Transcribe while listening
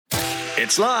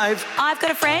It's live. I've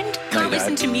got a friend. Can't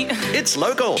listen to me It's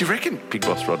local. Do you reckon Big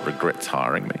Boss Rod regrets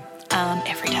hiring me?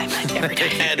 every day, mate. Every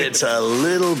day. And it's a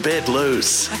little bit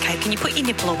loose. Okay, can you put your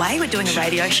nipple away? We're doing a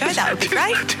radio show. That would be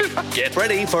great. Get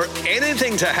ready for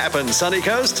anything to happen, Sunny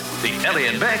Coast. The Ellie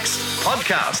and Bex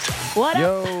podcast. What up,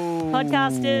 Yo.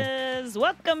 podcasters?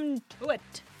 Welcome to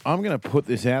it. I'm going to put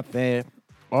this out there.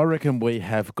 I reckon we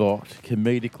have got,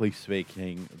 comedically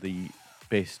speaking, the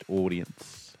best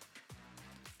audience,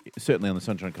 certainly on the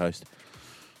Sunshine Coast.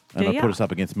 And Do I ya? put us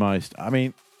up against most. I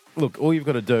mean, look, all you've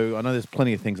got to do, I know there's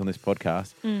plenty of things on this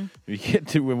podcast. If you get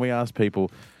to when we ask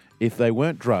people if they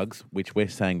weren't drugs, which we're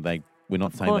saying we're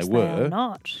not saying Of course they were, are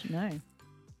not. No.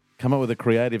 come up with a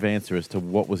creative answer as to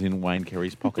what was in Wayne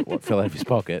Carey's pocket, what fell out of his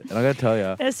pocket. And I got to tell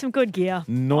you, There's some good gear.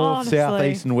 north, Honestly. south,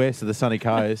 east, and west of the sunny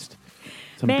coast,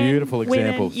 some Men, beautiful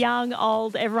examples. Women, young,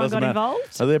 old, everyone Doesn't got matter.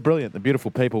 involved. So they're brilliant. They're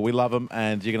beautiful people. We love them,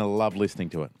 and you're going to love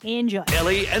listening to it. Enjoy.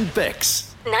 Ellie and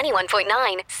Bex. 91.9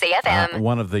 CFM.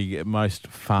 One of the most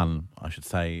fun, I should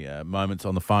say, moments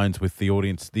on the phones with the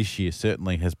audience this year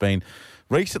certainly has been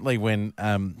recently when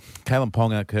Kalen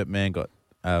Ponga, Kurt Mann got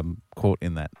caught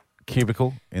in that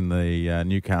cubicle in the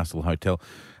Newcastle hotel.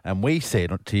 And we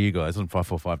said to you guys on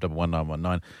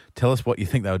 545-11919, tell us what you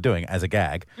think they were doing as a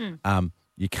gag.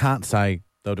 You can't say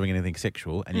they were doing anything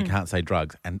sexual, and you can't say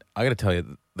drugs. And I got to tell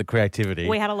you, the creativity.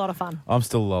 We had a lot of fun. I'm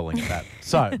still lolling at that.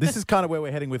 So this is kind of where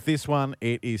we're heading with this one.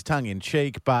 It is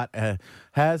tongue-in-cheek, but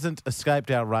hasn't escaped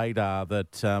our radar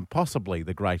that possibly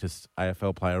the greatest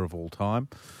AFL player of all time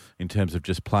in terms of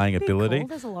just playing Pretty ability. cool.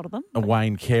 There's a lot of them.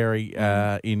 Wayne Carey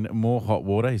in more hot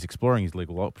water. He's exploring his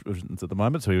legal options at the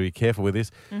moment, so we'll be careful with this.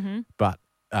 But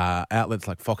outlets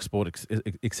like Fox Sport,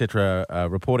 etc.,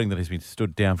 reporting that he's been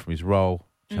stood down from his role,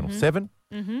 Channel 7.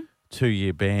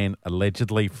 2-year ban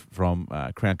allegedly from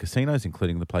Crown Casinos,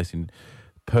 including the place in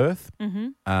Perth,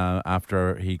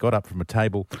 after he got up from a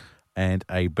table and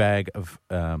a bag of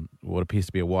what appears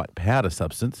to be a white powder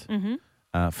substance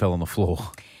fell on the floor.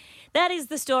 That is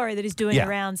the story that is doing Yeah. the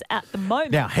rounds at the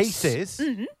moment. Now, he says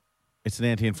it's an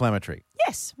anti-inflammatory.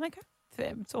 Yes. Okay.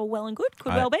 It's all well and good.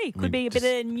 Could I well be. Could mean, be a bit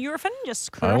of Nurofen just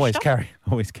I crushed always up.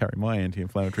 carry my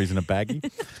anti-inflammatories in a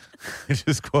baggie,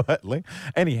 just quietly.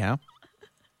 Anyhow,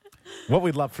 what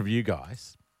we'd love from you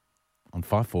guys on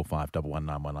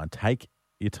 545-11919, take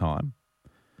your time.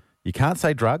 You can't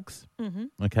say drugs,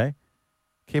 okay?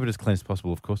 Keep it as clean as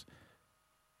possible, of course.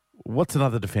 What's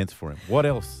another defence for him? What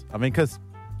else? I mean, because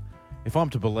if I'm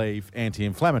to believe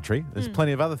anti-inflammatory, there's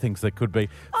plenty of other things that could be.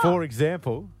 For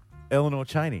example, Eleanor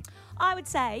Chaney. I would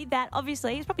say that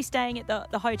obviously he's probably staying at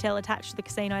the hotel attached to the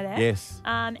casino there. Yes.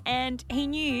 And he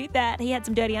knew that he had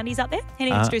some dirty undies up there. He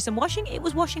needed to do some washing. It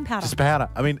was washing powder. Just powder.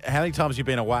 I mean, how many times have you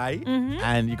been away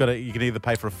and you can either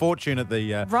pay for a fortune at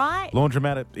the Right.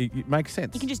 laundromat? It makes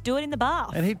sense. You can just do it in the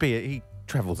bath. And he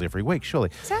travels every week, surely.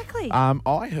 Exactly.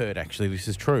 I heard, actually, this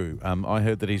is true. I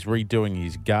heard that he's redoing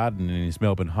his garden in his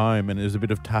Melbourne home, and there's a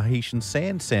bit of Tahitian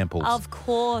sand samples. Of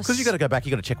course. Because you got to go back, you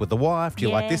got to check with the wife. Do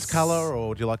you like this Yes. colour,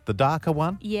 or do you like the darker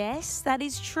one? Yes, that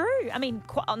is true. I mean,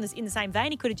 in the same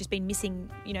vein, he could have just been missing,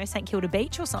 St Kilda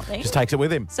Beach or something. Just takes it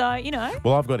with him. So,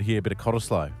 Well, I've got here a bit of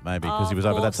Cottesloe, maybe, because he was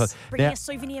over that side. Bring Now, a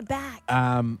souvenir back.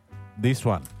 this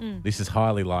one, this is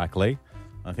highly likely.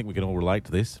 I think we can all relate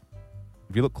to this.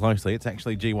 If you look closely, it's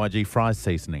actually GYG fries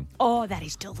seasoning. Oh, that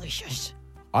is delicious.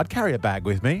 I'd carry a bag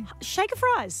with me. Shaker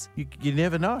fries. You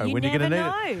never know You when you're going to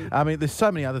never need it. know. I mean, there's so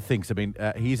many other things. I mean,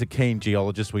 he's a keen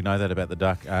geologist. We know that about the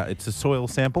duck. It's a soil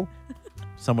sample.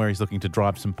 Somewhere he's looking to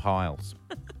drive some piles.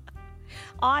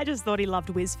 I just thought he loved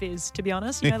Whiz Fizz, to be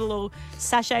honest. The little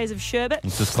sachets of sherbet.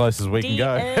 It's as close as we can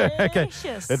go. Okay.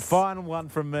 Delicious. And final one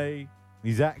from me.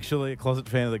 He's actually a closet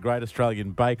fan of the Great Australian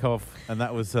Bake Off, and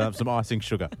that was some icing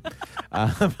sugar.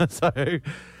 So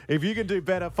if you can do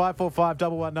better,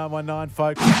 545-11919,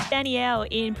 folks. Danielle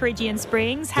in Peregian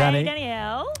Springs. Danny. Hey,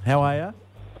 Danielle. How are you?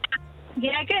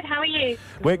 Yeah, good. How are you?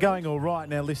 We're going all right.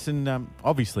 Now, listen,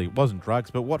 obviously it wasn't drugs,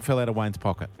 but what fell out of Wayne's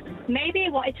pocket? Maybe he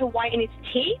wanted to whiten his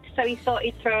teeth, so he thought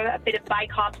he'd throw a bit of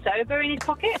bicarb sober in his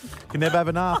pocket. You can never have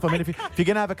enough. I mean, if you're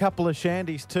going to have a couple of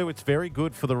shandies too, it's very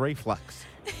good for the reflux.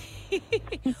 Well,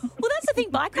 that's the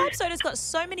thing. Bicarb soda's got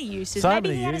so many uses. So Maybe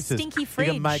many he had uses. a stinky fridge.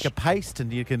 You can make a paste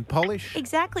and you can polish.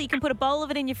 Exactly. You can put a bowl of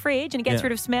it in your fridge and it gets Yeah.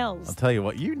 rid of smells. I'll tell you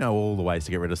what, you know all the ways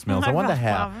to get rid of smells. Oh, I wonder right.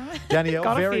 how. Danielle,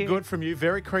 Got a very few. good from you,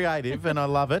 very creative, and I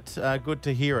love it. Good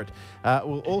to hear it.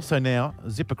 We'll also now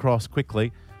zip across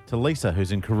quickly to Lisa,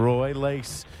 who's in Karoi.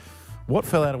 Lisa, What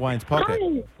fell out of Wayne's pocket?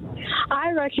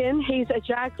 I reckon he's a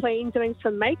drag queen doing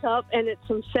some makeup and it's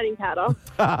some setting powder.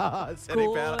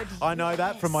 Setting powder. Good, I know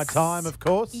that from my time, of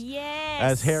course, Yes.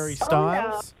 as Harry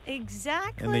Styles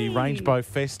Exactly. in the Rangebow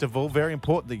Festival. Very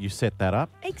important that you set that up.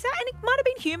 Exactly. And it might have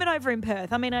been humid over in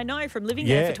Perth. I mean, I know from living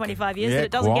there for 25 years that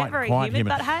it doesn't quite- get very quite humid.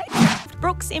 humid. But hey,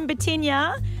 Brooks in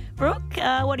Batinia. Brooke,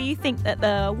 what do you think that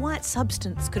the white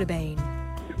substance could have been?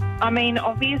 I mean,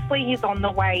 obviously he's on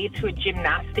the way to a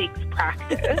gymnastics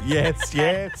practice. Yes.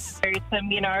 So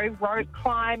some, rope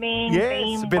climbing, Yes,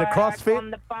 beam a bit of work CrossFit. on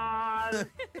the bars.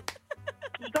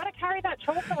 You got to carry that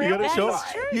chalk around. You got to That show.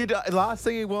 is true. Last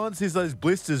thing he wants is those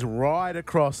blisters right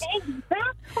across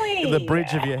Exactly. the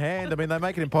bridge of your hand. I mean, they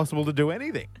make it impossible to do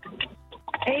anything.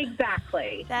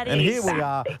 Exactly. That And is. here we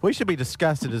are. We should be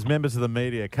disgusted as members of the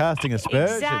media, casting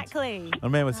aspersions. Exactly. A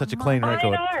man with such a clean I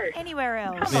record. know. Anywhere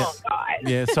else. Come on, guys.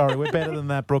 Yeah, sorry, we're better than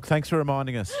that, Brooke. Thanks for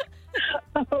reminding us.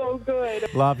 Oh,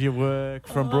 good. Love your work.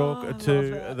 From Brooke love to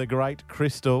that. the great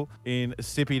Crystal in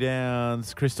Sippy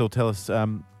Downs. Crystal, tell us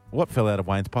what fell out of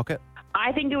Wayne's pocket?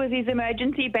 I think it was his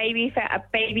emergency baby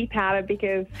powder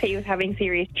because he was having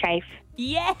serious chafe.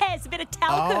 Yes, a bit of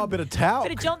talcum. Oh, a bit of talc.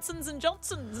 Bit of Johnson's and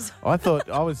Johnson's. I thought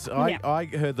I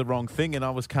heard the wrong thing, and I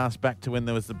was cast back to when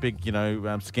there was the big,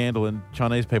 scandal and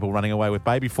Chinese people running away with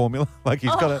baby formula. Like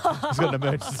he's got an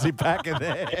emergency pack in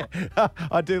there.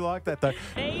 I do like that though.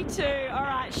 Me too. All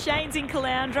right, Shane's in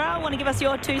Caloundra. Want to give us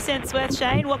your 2 cents worth,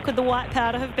 Shane? What could the white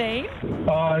powder have been?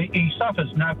 He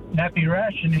suffers nappy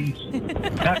rash and his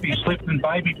nappy slipped and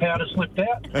baby powder slipped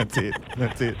out. That's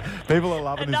it. People are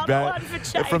loving Another his one for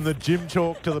chafe. from the gym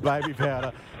chalk to the baby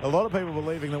powder. A lot of people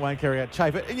believing that Wayne Carey had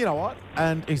chafe. And you know what?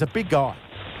 And he's a big guy.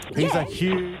 He's a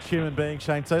huge human being,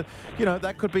 Shane. So,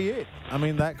 that could be it. I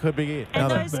mean, that could be it. And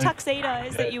Now, those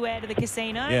tuxedos that you wear to the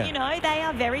casino, Yeah. they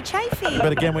are very chafy.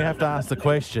 but again, we have to ask the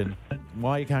question,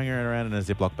 why are you carrying around in a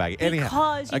Ziploc bag? Anyhow.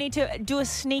 Because you need to do a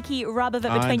sneaky rub of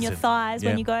it I between your understand. thighs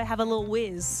when Yeah. you go have a little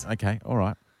whiz. Okay, all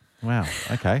right. Wow,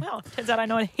 okay. Well, turns out I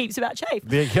know heaps about chafe.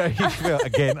 There you go. Well,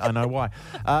 again, I know why.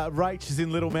 Rach is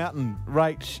in Little Mountain.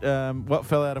 Rach, what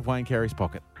fell out of Wayne Carey's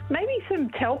pocket? Maybe some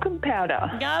talcum powder.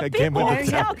 Again, with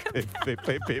the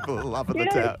talcum. people are loving the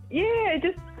talc.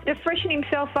 Just to freshen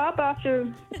himself up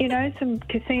after, some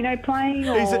casino playing.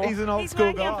 Or... He's an old He's school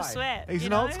working up guy. a sweat, He's you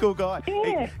an know? old school guy.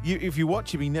 Yeah. If you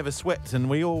watch him, he never sweats, and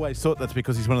we always thought that's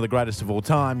because he's one of the greatest of all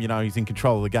time. He's in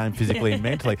control of the game physically and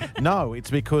mentally. No, it's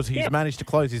because he's managed to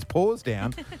close his pores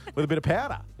down with a bit of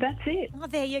powder. That's it. Oh,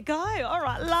 there you go. All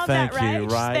right, love Thank that, you, Rach.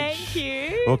 Rach. Thank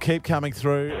you. We'll keep coming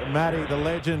through. Maddie, the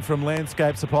legend from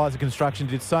Landscape Supplies and Construction,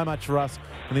 did so much for us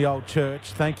in the old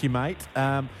church. Thank you, mate.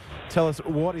 Tell us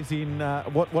what is in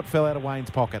what fell out of Wayne's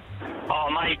pocket. Oh,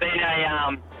 mate,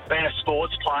 being a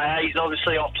sports player, he's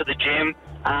obviously off to the gym,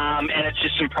 and it's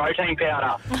just some protein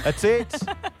powder. That's it.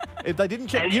 If they didn't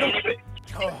check, And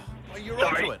you're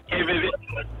sorry, onto it.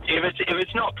 if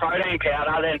it's not protein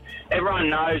powder, then everyone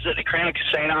knows that the Crown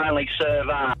Casino only serve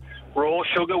raw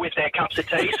sugar with their cups of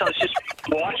tea, so it's just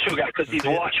white sugar because he's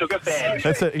a white sugar fan.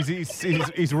 That's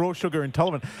it. He's raw sugar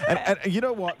intolerant. And you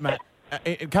know what, Matt?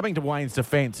 Coming to Wayne's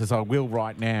defence, as I will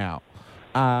right now,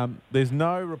 there's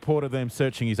no report of them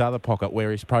searching his other pocket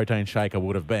where his protein shaker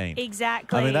would have been.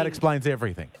 Exactly. I mean, that explains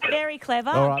everything. Very clever.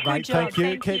 All right, Good mate. job. Thank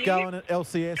you. Keep going at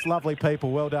LCS. Lovely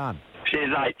people. Well done.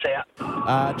 Cheers, mate. See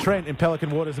ya. Trent in Pelican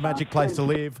Water's a magic place to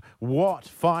live. What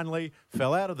finally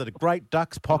fell out of the Great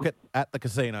Duck's pocket at the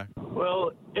casino?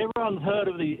 Well, everyone's heard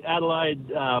of the Adelaide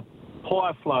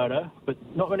pie floater, but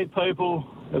not many people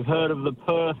have heard of the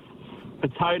Perth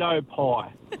potato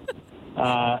pie.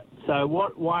 So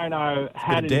what Wayno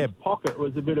had in his pocket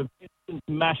was a bit of instant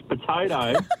mashed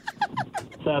potato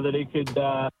so that he could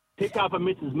pick up a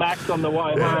Mrs. Max on the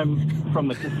way home from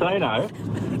the casino.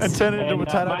 And turn it into a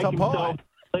potato make top pie. himself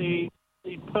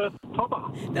the Perth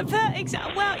topper.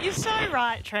 Well, you're so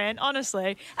right, Trent.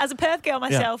 Honestly, as a Perth girl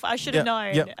myself, I should have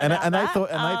known. Yeah, and about they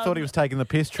that. thought he was taking the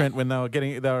piss, Trent, when they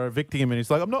were evicting him, and he's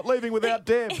like, "I'm not leaving without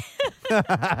Deb."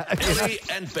 Ellie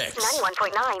and Bex.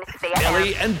 91.9 CFM.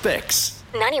 Ellie and Bex.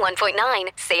 91.9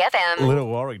 CFM. A little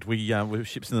worried. We were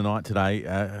ships in the night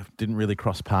today. Didn't really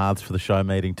cross paths for the show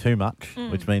meeting too much,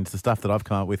 which means the stuff that I've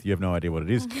come up with, you have no idea what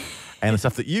it is, and the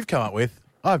stuff that you've come up with,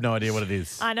 I have no idea what it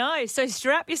is. I know. So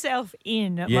strap yourself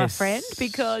in, my Yes. friend,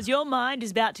 because your mind is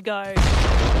about to go.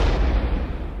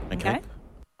 Okay.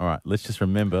 All right. Let's just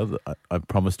remember that I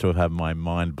promised to have my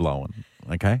mind blown.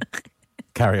 Okay.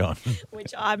 Carry on.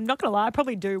 Which I'm not going to lie, I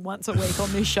probably do once a week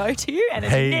on this show to you, and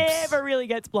it Heaps. never really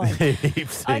gets blown.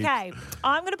 Heaps. Okay.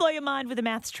 I'm going to blow your mind with a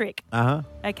maths trick. Uh-huh.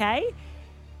 Okay.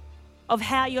 Of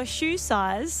how your shoe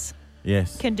size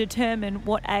Yes. can determine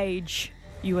what age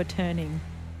you are turning.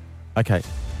 Okay,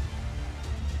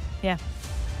 Yeah.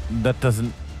 that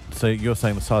doesn't... So you're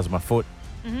saying the size of my foot.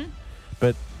 Mm-hmm.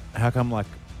 But how come, like,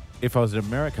 if I was in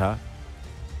America,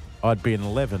 I'd be an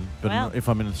 11, but Well- if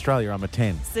I'm in Australia, I'm a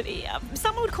 10. So,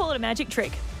 some would call it a magic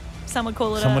trick. Some would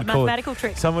call it Some a would call mathematical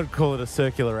trick. Some would call it a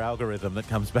circular algorithm that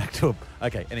comes back to a...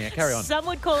 Okay, anyhow, carry on. Some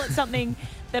would call it something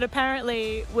that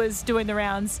apparently was doing the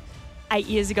rounds 8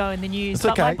 years ago in the news. It's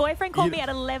But my okay. boyfriend called You- me at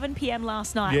 11 p.m.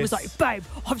 last night. It was Yes. like, babe,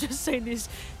 I've just seen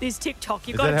this TikTok.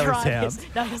 You've Is got that to how try it this.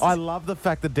 sounds? No, this I is- love the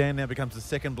fact that Dan now becomes the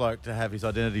second bloke to have his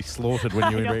identity slaughtered when I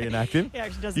you know. reenact him. He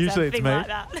actually doesn't Usually sound it's a me. thing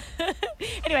like that.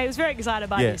 Anyway, he was very excited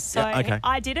by Yeah, this. So yeah, okay.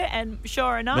 I did it, and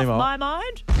sure enough, Meanwhile- my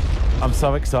mind... I'm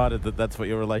so excited that that's what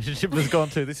your relationship has gone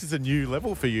to. This is a new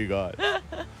level for you guys.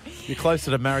 You're closer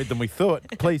to married than we thought.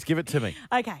 Please give it to me.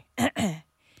 Okay.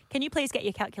 Can you please get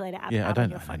your calculator out? Yeah, I out don't on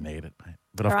know your if I phone? need it, mate,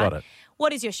 but All I've right. got it.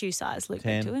 What is your shoe size, Luke?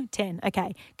 10. 10.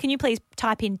 Okay. Can you please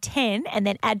type in 10 and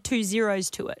then add 2 zeros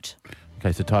to it?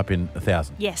 Okay, so type in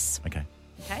 1,000. Yes. Okay.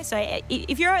 Okay. So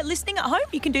if you're listening at home,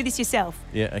 you can do this yourself.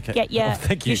 Yeah, okay. Get your- Oh,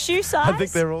 thank you. your shoe I size.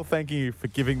 think they're all thanking you for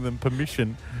giving them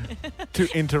permission to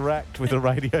interact with a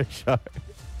radio show.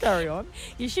 Carry on.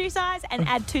 Your shoe size and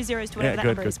add 2 zeros to whatever that good,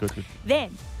 number good, is. good, good.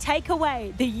 Then take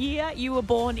away the year you were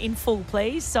born in full,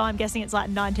 please. So I'm guessing it's like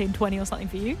 1920 or something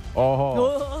for you.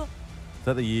 Oh, is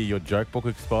that the year your joke book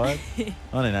expired?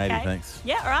 1980, Okay. thanks.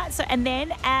 Yeah, all right. So and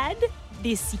then add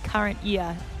this current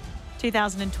year,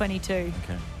 2022.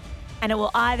 Okay. And it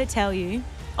will either tell you,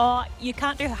 oh, you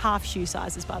can't do half shoe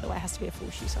sizes, by the way. It has to be a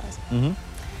full shoe size. Mm-hmm.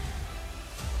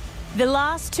 The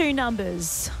last two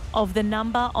numbers of the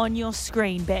number on your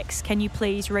screen, Bex, can you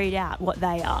please read out what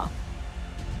they are?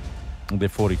 They're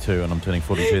 42 and I'm turning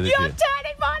 42 this You're year.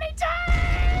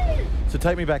 turning 42! So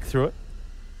take me back through it.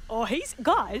 Oh,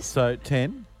 guys, So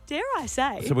 10. dare I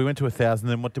say, So we went to 1,000,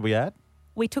 then what did we add?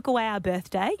 we took away our birth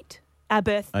date, our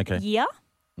birth Okay. year,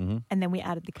 Mm-hmm. and then we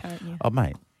added the current year. Oh,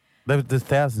 mate, the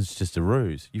 1,000's just a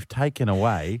ruse. You've taken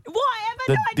away Whatever,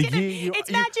 no, I didn't.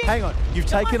 It's magic. Hang on. You've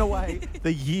taken away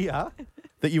the year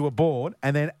that you were born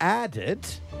and then added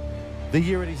the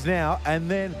year it is now. And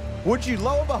then, would you,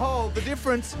 lo and behold, the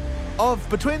difference of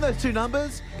between those two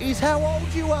numbers is how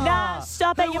old you are. Nah,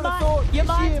 stop Who it. Your would have mind- thought your this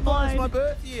mind's year minus blown. my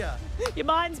birth year? Your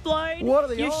mind's blown. What are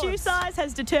the Your shoe odds? size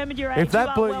has determined your age. If that You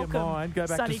are blew welcome, your mind, go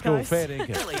back Sunny to school. Coast. Fair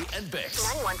dinkum. Ellie and Bex.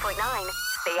 91.9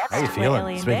 How you CFM. feeling?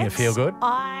 Ellie and Speaking of Bex, feel good.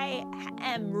 I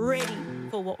am ready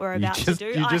for what we're about to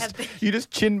do. You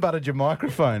just chin butted your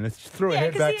microphone. It threw a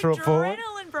head back, threw it forward.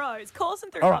 adrenaline, bro. It's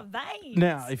coursing through All my right. veins.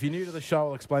 Now, if you're new to the show,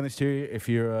 I'll explain this to you. If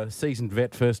you're a seasoned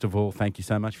vet, first of all, thank you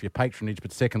so much for your patronage.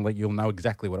 But secondly, you'll know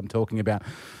exactly what I'm talking about.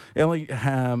 Ellie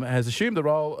has assumed the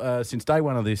role since day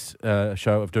one of this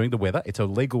show of doing the weather. It's a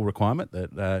legal requirement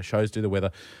that shows do the weather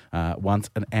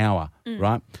once an hour,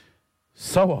 right?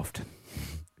 So often,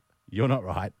 you're not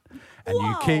right. And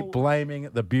you keep Whoa. blaming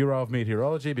the Bureau of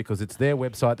Meteorology because it's their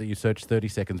website that you search 30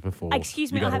 seconds before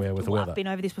Excuse me, you go I to have where with the weather. I've been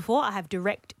over this before. I have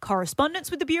direct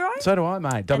correspondence with the Bureau. So do I,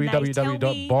 mate. And they tell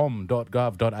me-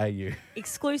 www.bom.gov.au.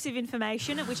 Exclusive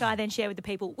information, which I then share with the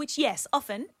people, which, yes,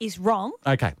 often is wrong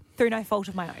Okay, through no fault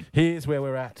of my own. here's where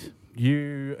we're at.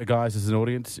 You guys, as an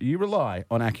audience, you rely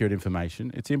on accurate information.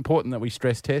 It's important that we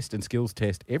stress test and skills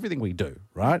test everything we do,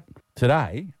 right?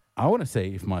 Today, I want to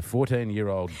see if my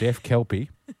 14-year-old deaf Kelpie,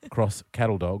 cross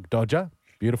cattle dog, Dodger,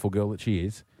 beautiful girl that she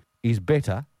is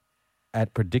better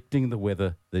at predicting the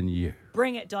weather than you.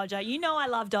 Bring it, Dodger. You know I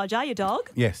love Dodger, your dog.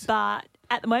 Yes. But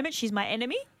at the moment, she's my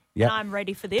enemy, Yep. and I'm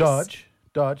ready for this. Dodge,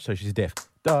 so she's deaf.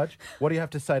 Dodge, what do you have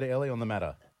to say to Ellie on the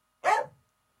matter?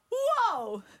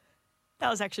 Whoa! That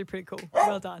was actually pretty cool.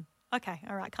 Well done. Okay,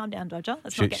 all right, calm down, Dodger.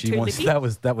 Let's not get She too wants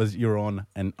lippy. that was you're on,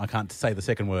 and I can't say the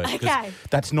second word. 'cause Okay.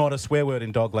 That's not a swear word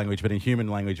in dog language, but in human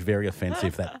language, very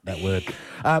offensive, that word.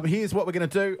 Here's what we're going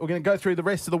to do. We're going to go through the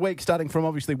rest of the week, starting from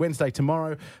obviously Wednesday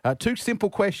tomorrow. 2 simple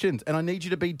questions, and I need you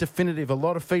to be definitive. A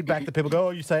lot of feedback that people go,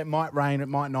 oh, you say it might rain, it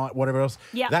might not, whatever else.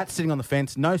 Yep. That's sitting on the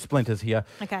fence. No splinters here.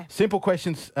 Okay. Simple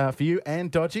questions for you and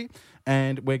Dodgy.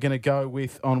 And we're going to go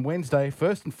with, on Wednesday,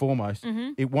 first and foremost,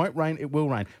 it won't rain, it will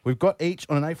rain. We've got each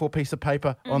on an A4 piece of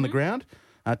paper on the ground.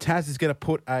 Taz is going to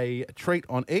put a treat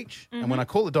on each. And when I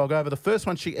call the dog over, the first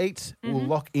one she eats will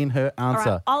lock in her All answer.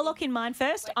 right, I'll lock in mine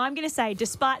first. I'm going to say,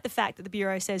 despite the fact that the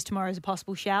Bureau says tomorrow is a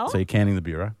possible shower, So you're canning the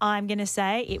Bureau. I'm going to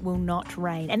say it will not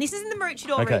rain. And this is in the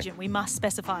Maroochydore Okay. region. We must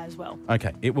specify as well.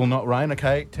 Okay, it will not rain.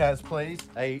 Okay, Taz, please.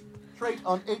 A treat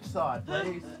on each side,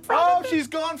 please. Oh, she's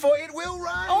gone for it will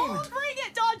rain. Oh, bring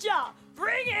it, Dodger!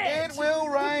 Bring it. It will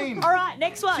rain. All right,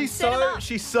 next one. Set 'em up.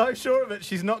 She's so sure of it.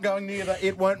 She's not going near the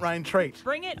it won't rain treat.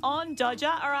 Bring it on,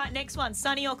 Dodger. All right, next one.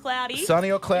 Sunny or cloudy?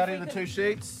 Sunny or cloudy, the two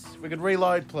sheets. We could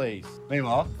reload, please.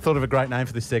 Meanwhile, thought of a great name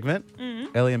for this segment.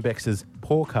 Ellie and Bex's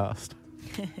Pawcast.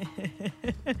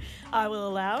 I will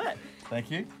allow it. Thank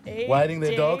you. E- Waiting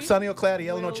their D- dog. Sunny or cloudy?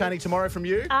 Eleanor Channing tomorrow from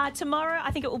you? Tomorrow,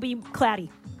 I think it will be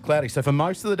cloudy. Cloudy. So for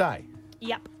most of the day,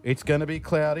 Yep. it's going to be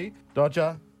cloudy.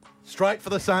 Dodger, straight for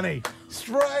the sunny.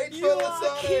 Straight You for the are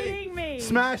sunny. kidding me.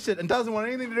 Smashed it and doesn't want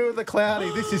anything to do with the cloudy.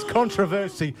 This is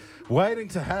controversy waiting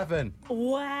to happen.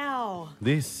 Wow.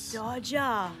 This Dodger.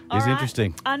 All is right.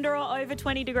 interesting. Under or over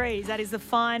 20 degrees. That is the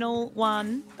final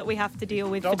one that we have to deal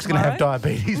with Dog's for going to tomorrow. have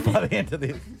diabetes by the end of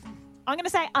this. I'm going to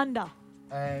say under.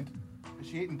 And is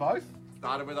she eating both?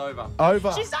 Started with over.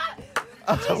 Over. She's not.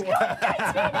 Oh, wow.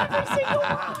 Every single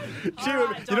one. She All would,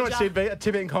 right, you know what Dodger. she'd be? A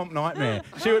tipping comp nightmare.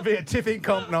 She would be a tipping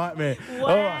comp nightmare. Wow.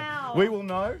 All right. We will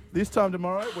know this time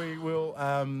tomorrow. We will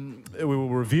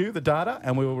review the data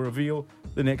and we will reveal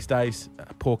the next day's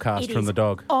podcast It from is the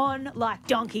dog. on like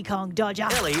Donkey Kong, Dodger.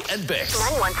 Ellie and Bex.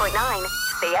 91.9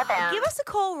 CFM. Give us a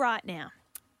call right now.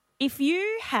 If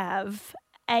you have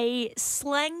a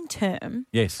slang term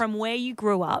Yes. from where you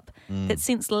grew up that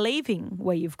since leaving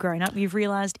where you've grown up, you've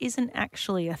realised isn't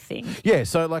actually a thing. Yeah,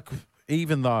 so like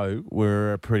even though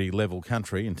we're a pretty level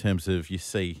country in terms of you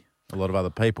see a lot of other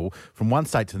people, from one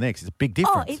state to the next, it's a big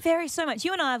difference. Oh, it varies so much.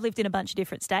 You and I have lived in a bunch of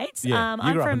different states. Yeah, you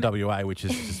I'm grew from, up in WA, which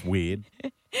is just weird.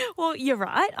 Well, you're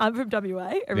right. I'm from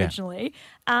WA originally.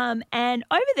 And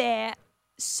over there,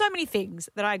 so many things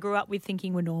that I grew up with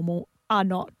thinking were normal are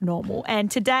not normal.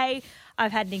 And today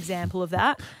I've had an example of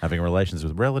that. Having relations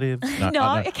with relatives.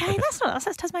 No, okay, that's not us.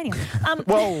 That's Tasmania.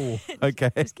 Whoa, okay.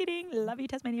 Just kidding. Love you,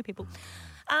 Tasmania people.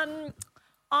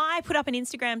 I put up an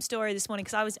Instagram story this morning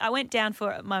because I went down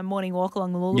for my morning walk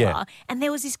along the Lullaby, Yeah. and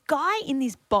there was this guy in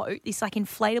this boat, this like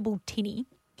inflatable tinny.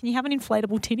 Can you have an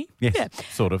inflatable tinny? Yes, Yeah.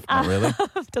 sort of, not really.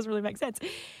 Doesn't really make sense.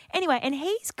 Anyway, and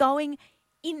he's going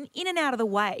in and out of the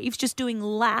waves, just doing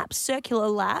laps, circular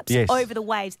laps Yes. over the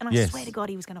waves. And I Yes. swear to God,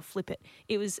 he was going to flip it.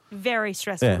 It was very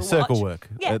stressful Yeah, to circle watch. work.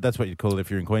 Yeah. That's what you'd call it if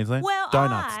you're in Queensland. Well,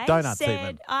 Donuts said,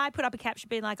 even. I put up a caption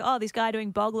being like, oh, this guy doing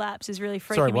bog laps is really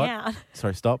freaking Sorry, me what? out.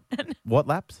 Sorry, stop. What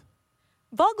laps?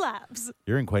 Bog laps.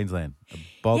 You're in Queensland. A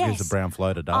bog Yes. is a brown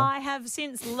floater, doll. I have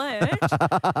since learned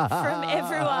from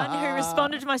everyone who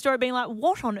responded to my story being like,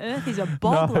 what on earth is a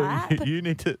bog lap? You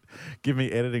need to give me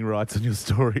editing rights on your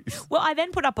stories. Well, I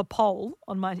then put up a poll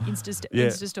on my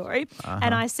Insta story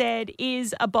and I said,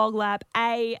 is a bog lap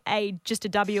just a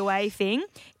WA thing?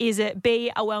 Is it B,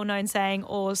 a well-known saying,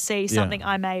 or C, something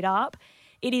I made up?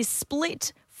 It is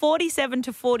split 47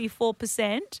 to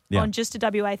 44% on just a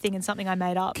WA thing and something I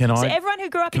made up. So everyone who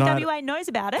grew up in WA knows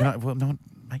about it. Well, no,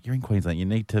 mate, you're in Queensland. You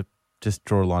need to just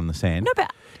draw a line in the sand. No,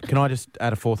 but Can I just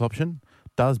add a fourth option?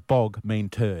 Does bog mean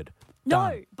turd?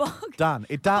 no, bog. Done.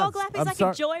 It does. Bog lap is I'm like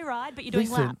sorry. a joyride, but you're doing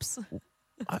Listen, laps.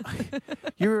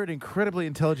 You're an incredibly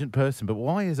intelligent person, but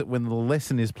why is it when the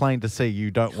lesson is plain to see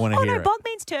you don't want to Oh hear no, it? bog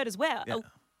means turd as well. Oh,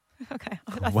 okay.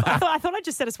 I thought I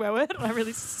just said a swear word and I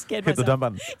really scared Hit the myself.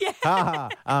 dumb button. Yeah.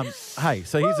 Hey,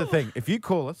 so here's the thing. If you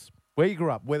call us where you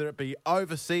grew up, whether it be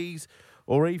overseas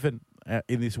or even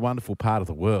in this wonderful part of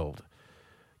the world,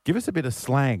 give us a bit of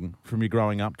slang from your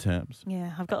growing up terms.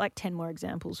 Yeah, I've got like 10 more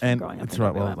examples from And growing up. that's in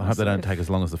right. WA Well, I hope they don't myself. take as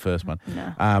long as the first one.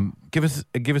 No. Give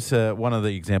us one of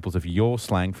the examples of your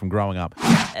slang from growing up.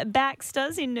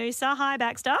 Baxter's in Noosa. Hi,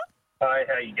 Baxter. Hi,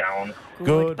 how you going?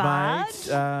 Good, bud.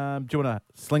 mate. Do you want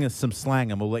to sling us some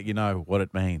slang and we'll let you know what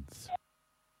it means?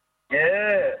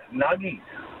 Yeah, nuggies.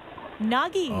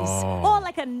 Nuggies. Oh.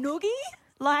 Like a noogie?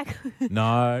 Like,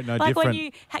 No, like different. when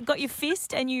you got your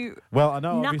fist and you Well, I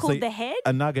know knuckled obviously the head?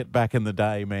 a nugget back in the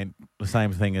day meant the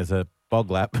same thing as a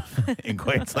bog lap in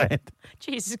Queensland.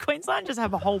 Jesus, Queensland just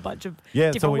have a whole bunch of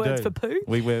Yeah, that's all different we words do.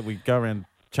 for poo. We go around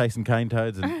chasing cane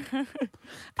toads and coming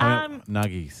up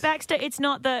nuggies. Baxter, it's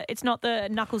not the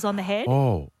knuckles on the head.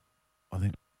 Oh, I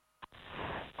think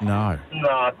no.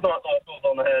 No, it's not knuckles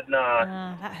on the head,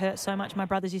 no. That hurts so much. My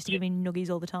brothers used to give me noogies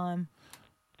all the time.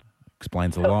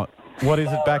 Explains a lot. What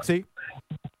is it, Baxi?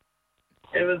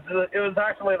 It was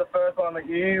actually the first one that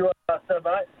you said,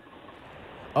 mate.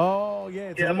 Oh yeah,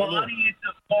 it's Yeah, a my little, auntie used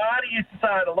to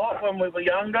say it a lot when we were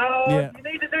younger. Oh, Yeah. you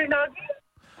need to do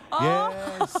nuggies.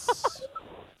 yes,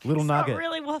 little That nugget.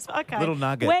 really was okay. Little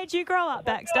nugget. Where'd you grow up,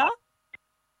 Baxter?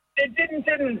 it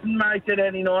didn't make it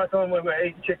any nicer when we were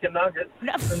eating chicken nuggets.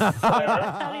 No.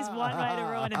 That is one way to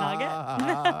ruin a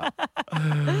nugget.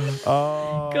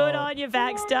 Good on you,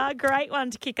 Baxter. Great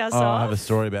one to kick us off. I have a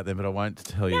story about them, but I won't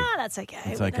tell you. No, that's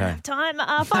okay. It's We okay. don't have time.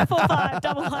 545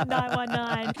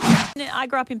 11919. I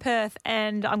grew up in Perth,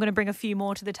 and I'm going to bring a few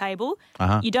more to the table.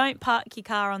 You don't park your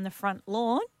car on the front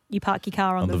lawn. You park your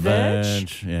car on the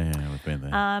verge. Yeah, we've been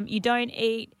there. You don't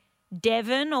eat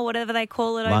Devon or whatever they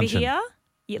call it Luncheon. over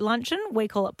here. Luncheon. We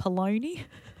call it polony.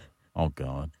 Oh,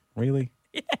 God. Really?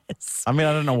 Yes. I mean,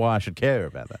 I don't know why I should care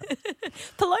about that.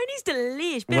 Polony's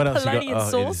delish. Bit What of else you got? polony and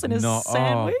sauce in a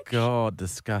sandwich. Oh, God,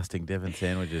 disgusting Devon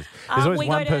sandwiches. There's always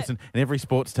one person in every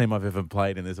sports team I've ever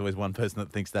played in, there's always one person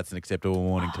that thinks that's an acceptable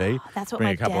morning tea. That's what Bring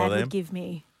my a couple dad of them. would give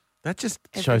me. That just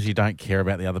shows you don't care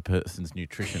about the other person's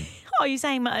nutrition. Oh, you're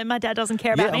saying my dad doesn't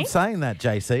care about Yeah, me? I'm saying that,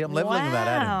 JC. I'm leveling that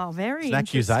at him. Wow, very It's an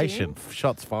accusation. interesting.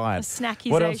 Shots fired. A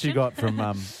snackuzation. What else you got from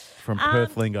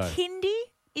Perth lingo? Kindy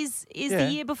is Yeah.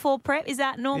 the year before prep. Is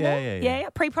that normal? Yeah.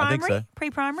 Pre-primary? I think so.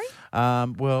 Pre-primary?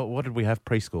 Well, what did we have?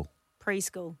 Preschool.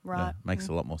 Preschool, Yeah, right. makes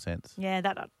a lot more sense. Yeah,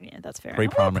 that's fair.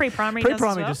 Pre-primary. Well, pre-primary does as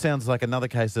Pre-primary well. just sounds like another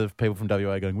case of people from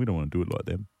WA going, we don't want to do it like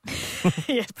them.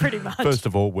 Yeah, pretty much. First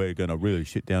of all, we're going to really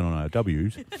sit down on our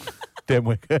W's. Then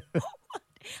we're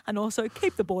And also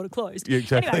keep the border closed. yeah,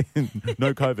 exactly. Anyway,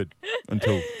 No COVID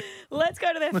until. let's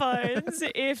go to their phones.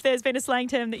 If there's been a slang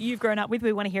term that you've grown up with,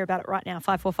 we want to hear about it right now.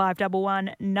 545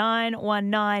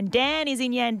 11919. Dan is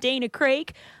in Yandina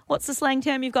Creek. What's the slang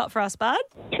term you've got for us, bud?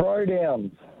 Throwdowns.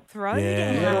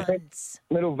 Throwdowns.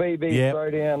 Little VB Yep.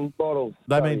 throwdown bottles.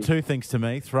 They mean two things to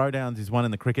me. Throwdowns is one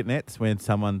in the cricket nets when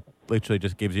someone literally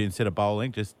just gives you, instead of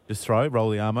bowling, just throw, roll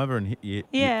the arm over and you're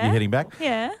hitting back.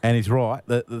 Yeah. And he's right.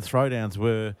 The throwdowns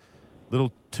were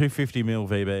little 250ml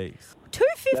VBs.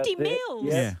 250 mils?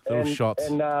 Yeah, little shots.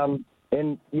 And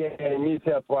in New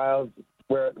South Wales,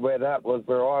 where that was,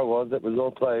 where I was, it was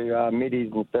also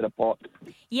middies instead of pot.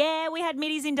 Yeah, we had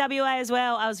middies in WA as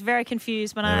well. I was very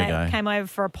confused when There we I go. came over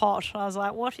for a pot. I was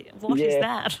like, what is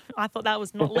that? I thought that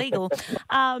was not legal.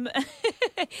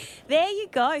 There you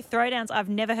go. Throwdowns. I've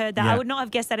never heard that. Yeah. I would not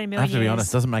have guessed that in a I million have to be years.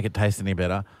 honest, doesn't make it taste any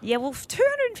better. Yeah, well,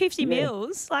 250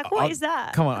 mils. Like, what is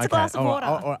that? Come on, It's okay. a glass of all water.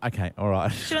 right, okay, all right.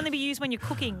 Should only be used when you're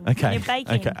cooking, when Okay, you're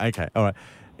baking. okay, all right.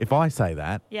 If I say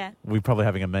that, Yeah. we're probably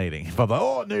having a meeting. If I'm like,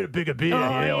 I need a bigger beer.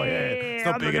 Yeah, it's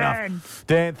not I'm big the enough. man.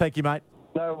 Dan, thank you, mate.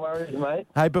 No worries, mate.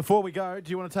 Hey, before we go,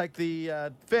 do you want to take the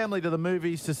family to the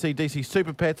movies to see DC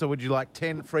Super Pets, or would you like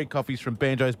 10 free coffees from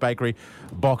Banjo's Bakery,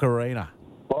 Bock Arena?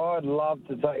 I'd love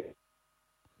to take.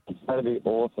 That'd be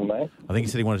awesome, mate. I think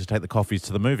he said he wanted to take the coffees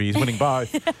to the movies. He's winning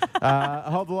both.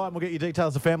 Hold the line. We'll get your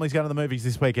details. The family's going to the movies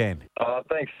this weekend.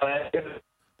 Thanks, mate.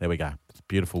 There we go. It's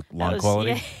beautiful That line was-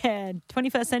 quality. Yeah,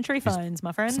 21st century phones,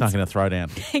 my friends. Snuck in a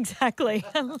throwdown. Exactly.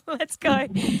 Let's go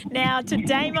now to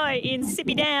Damo in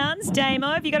Sippy Downs. Damo,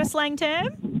 have you got a slang term?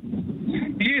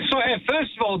 Yes, I have.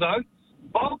 First of all, though,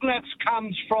 boglaps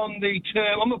comes from the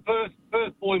term. I'm a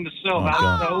Perth boy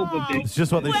myself. It's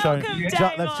just what this show. Welcome,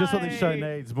 That's just what this show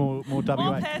needs. More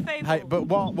WA. Perth people. Hey, but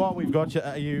while we've got you,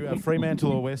 are you a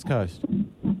Fremantle or West Coast?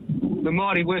 The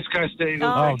mighty West Coast Eagles.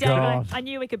 Oh, Damo, God. I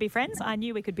knew we could be friends.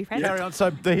 Carry on.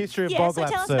 So the history of Yeah, bog so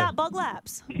laps. tell us about bog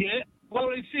laps. Yeah. Well,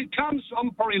 it comes.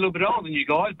 I'm probably a little bit older than you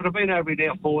guys, but I've been over here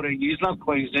now 14 years. Love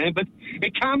Queensland, but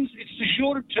it's the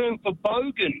shorter term for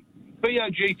bogan.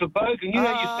 B-O-G for bogan. You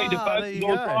know, you see the bogans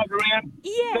all drive around.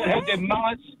 Yeah. They have their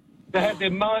mullets. They have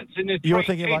their mullets and their. You're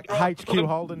thinking like HQ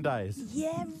Holden days.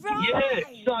 Yeah, right.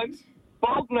 Yeah. So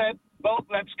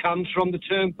boglaps comes from the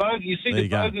term bogan. You see There the you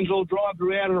go. bogans all drive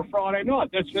around on a Friday night.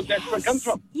 That's where it comes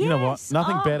from. You know what?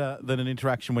 Nothing Oh. better than an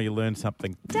interaction where you learn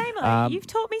something. Damo, you've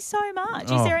taught me so much.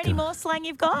 Is oh, there any God. more slang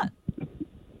you've got?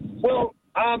 Well,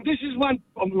 this is one,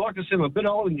 like I said, I'm a bit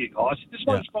older than you guys. This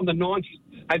one's from the 90s.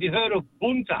 Have you heard of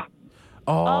bunta?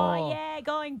 Oh, yeah,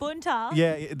 going bunta.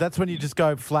 Yeah, that's when you just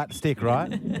go flat stick, right?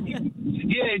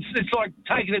 Yeah, it's like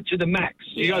taking it to the max.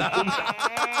 You go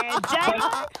bunta.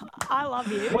 Damo, I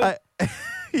love you.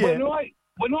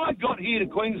 When I got here to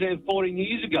Queensland 14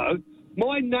 years ago,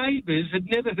 my neighbours had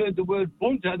never heard the word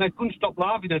bunta and they couldn't stop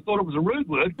laughing. They thought it was a rude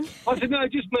word. I said, no,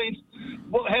 it just means,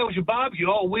 well, how was your barbecue?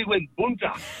 Oh, we went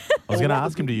bunta. I was going to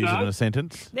ask him to use it in a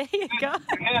sentence. There you go.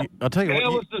 I'll tell you How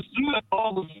what. was the sewer? Oh,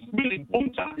 it was really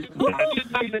bunta.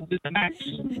 Just taking it to the max.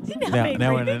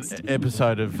 Now we're in an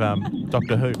episode of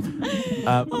Doctor Who.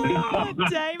 Damo,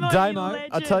 Damo, you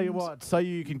I'll tell you legend. what, so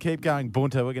you can keep going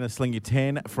bunta, we're going to sling you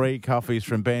 10 free coffees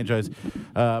from Banjo's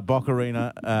Bock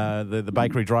Arena, the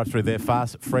bakery drive-through there,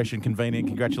 fast, fresh and convenient.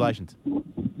 Congratulations.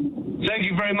 Thank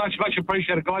you very much. Much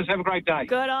appreciated, guys. Have a great day.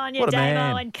 Good on you, What a Damo,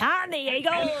 man. and Carney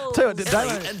Eagles. Tell you what, Damo,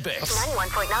 Ellie and Bex.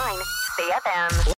 91.9 CFM.